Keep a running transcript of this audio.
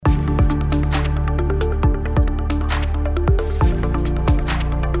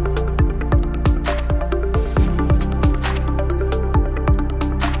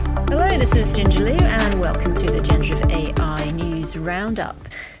Roundup.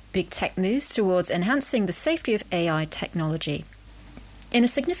 Big tech moves towards enhancing the safety of AI technology. In a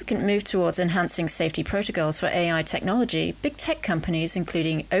significant move towards enhancing safety protocols for AI technology, big tech companies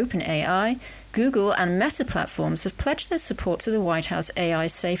including OpenAI, Google and Meta platforms have pledged their support to the White House AI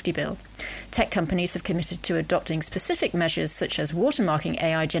safety bill. Tech companies have committed to adopting specific measures such as watermarking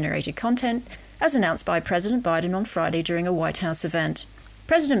AI-generated content, as announced by President Biden on Friday during a White House event.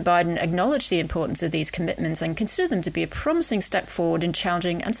 President Biden acknowledged the importance of these commitments and considered them to be a promising step forward in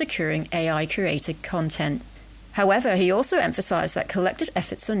challenging and securing AI-created content. However, he also emphasized that collective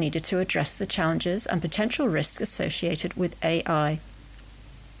efforts are needed to address the challenges and potential risks associated with AI.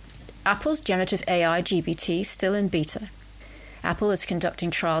 Apple's generative AI GPT still in beta. Apple is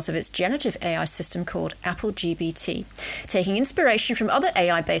conducting trials of its generative AI system called Apple GPT. Taking inspiration from other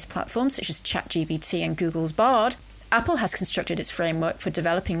AI-based platforms such as ChatGPT and Google's Bard, Apple has constructed its framework for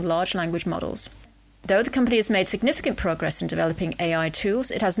developing large language models. Though the company has made significant progress in developing AI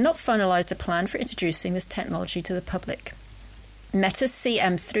tools, it has not finalized a plan for introducing this technology to the public. Meta's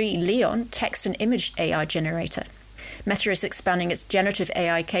CM3 Leon text and image AI generator. Meta is expanding its generative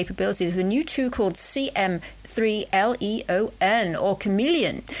AI capabilities with a new tool called CM3LEON, or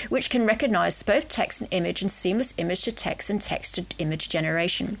Chameleon, which can recognize both text and image and seamless image-to-text and text-to-image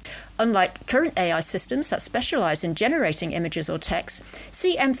generation. Unlike current AI systems that specialize in generating images or text,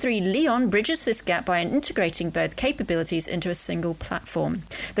 CM3 Leon bridges this gap by integrating both capabilities into a single platform.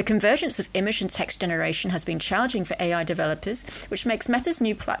 The convergence of image and text generation has been challenging for AI developers, which makes Meta's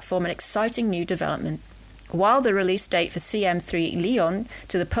new platform an exciting new development. While the release date for CM3 Leon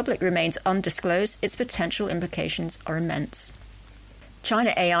to the public remains undisclosed, its potential implications are immense.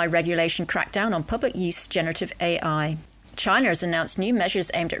 China AI regulation crackdown on public use generative AI. China has announced new measures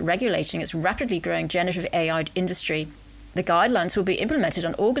aimed at regulating its rapidly growing generative AI industry. The guidelines will be implemented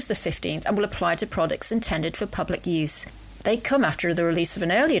on August the 15th and will apply to products intended for public use. They come after the release of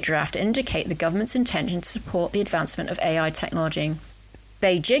an earlier draft to indicate the government's intention to support the advancement of AI technology.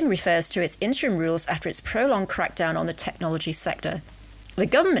 Beijing refers to its interim rules after its prolonged crackdown on the technology sector. The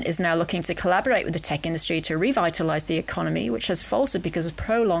government is now looking to collaborate with the tech industry to revitalize the economy, which has faltered because of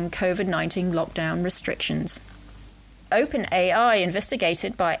prolonged COVID-19 lockdown restrictions. OpenAI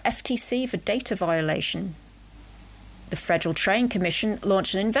investigated by FTC for data violation. The Federal Trade Commission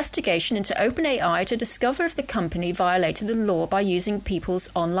launched an investigation into OpenAI to discover if the company violated the law by using people's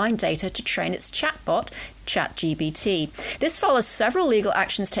online data to train its chatbot, ChatGPT. This follows several legal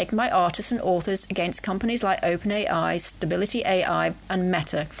actions taken by artists and authors against companies like OpenAI, Stability AI, and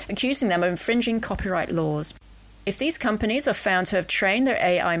Meta, accusing them of infringing copyright laws. If these companies are found to have trained their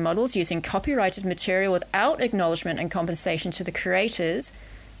AI models using copyrighted material without acknowledgement and compensation to the creators,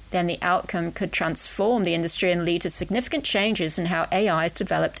 then the outcome could transform the industry and lead to significant changes in how AI is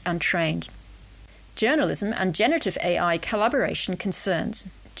developed and trained. Journalism and generative AI collaboration concerns.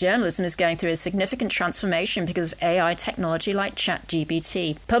 Journalism is going through a significant transformation because of AI technology like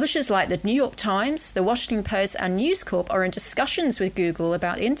ChatGPT. Publishers like the New York Times, the Washington Post, and News Corp are in discussions with Google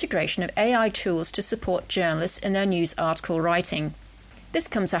about the integration of AI tools to support journalists in their news article writing. This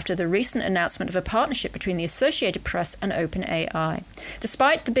comes after the recent announcement of a partnership between the Associated Press and OpenAI.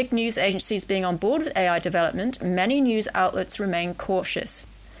 Despite the big news agencies being on board with AI development, many news outlets remain cautious.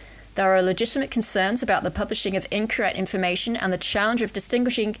 There are legitimate concerns about the publishing of incorrect information and the challenge of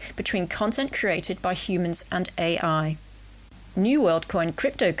distinguishing between content created by humans and AI. New WorldCoin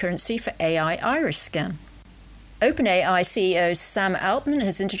cryptocurrency for AI iris scan. OpenAI CEO Sam Altman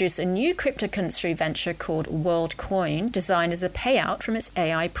has introduced a new cryptocurrency venture called WorldCoin, designed as a payout from its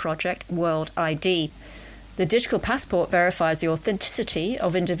AI project WorldID. The digital passport verifies the authenticity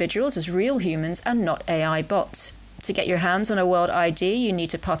of individuals as real humans and not AI bots. To get your hands on a WorldID, you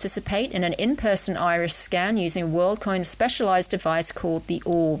need to participate in an in-person iris scan using WorldCoin's specialized device called the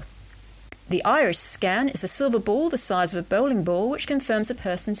Orb. The iris scan is a silver ball the size of a bowling ball which confirms a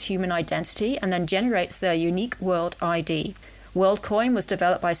person's human identity and then generates their unique World ID. WorldCoin was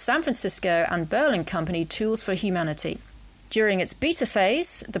developed by San Francisco and Berlin company Tools for Humanity. During its beta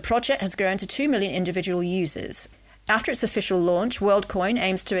phase, the project has grown to 2 million individual users. After its official launch, WorldCoin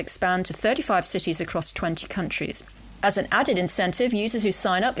aims to expand to 35 cities across 20 countries. As an added incentive, users who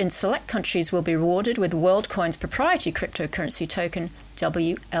sign up in select countries will be rewarded with WorldCoin's proprietary cryptocurrency token,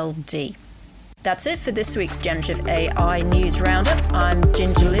 WLD. That's it for this week's Generative AI News Roundup. I'm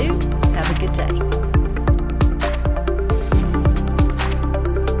Ginger Lou. Have a good day.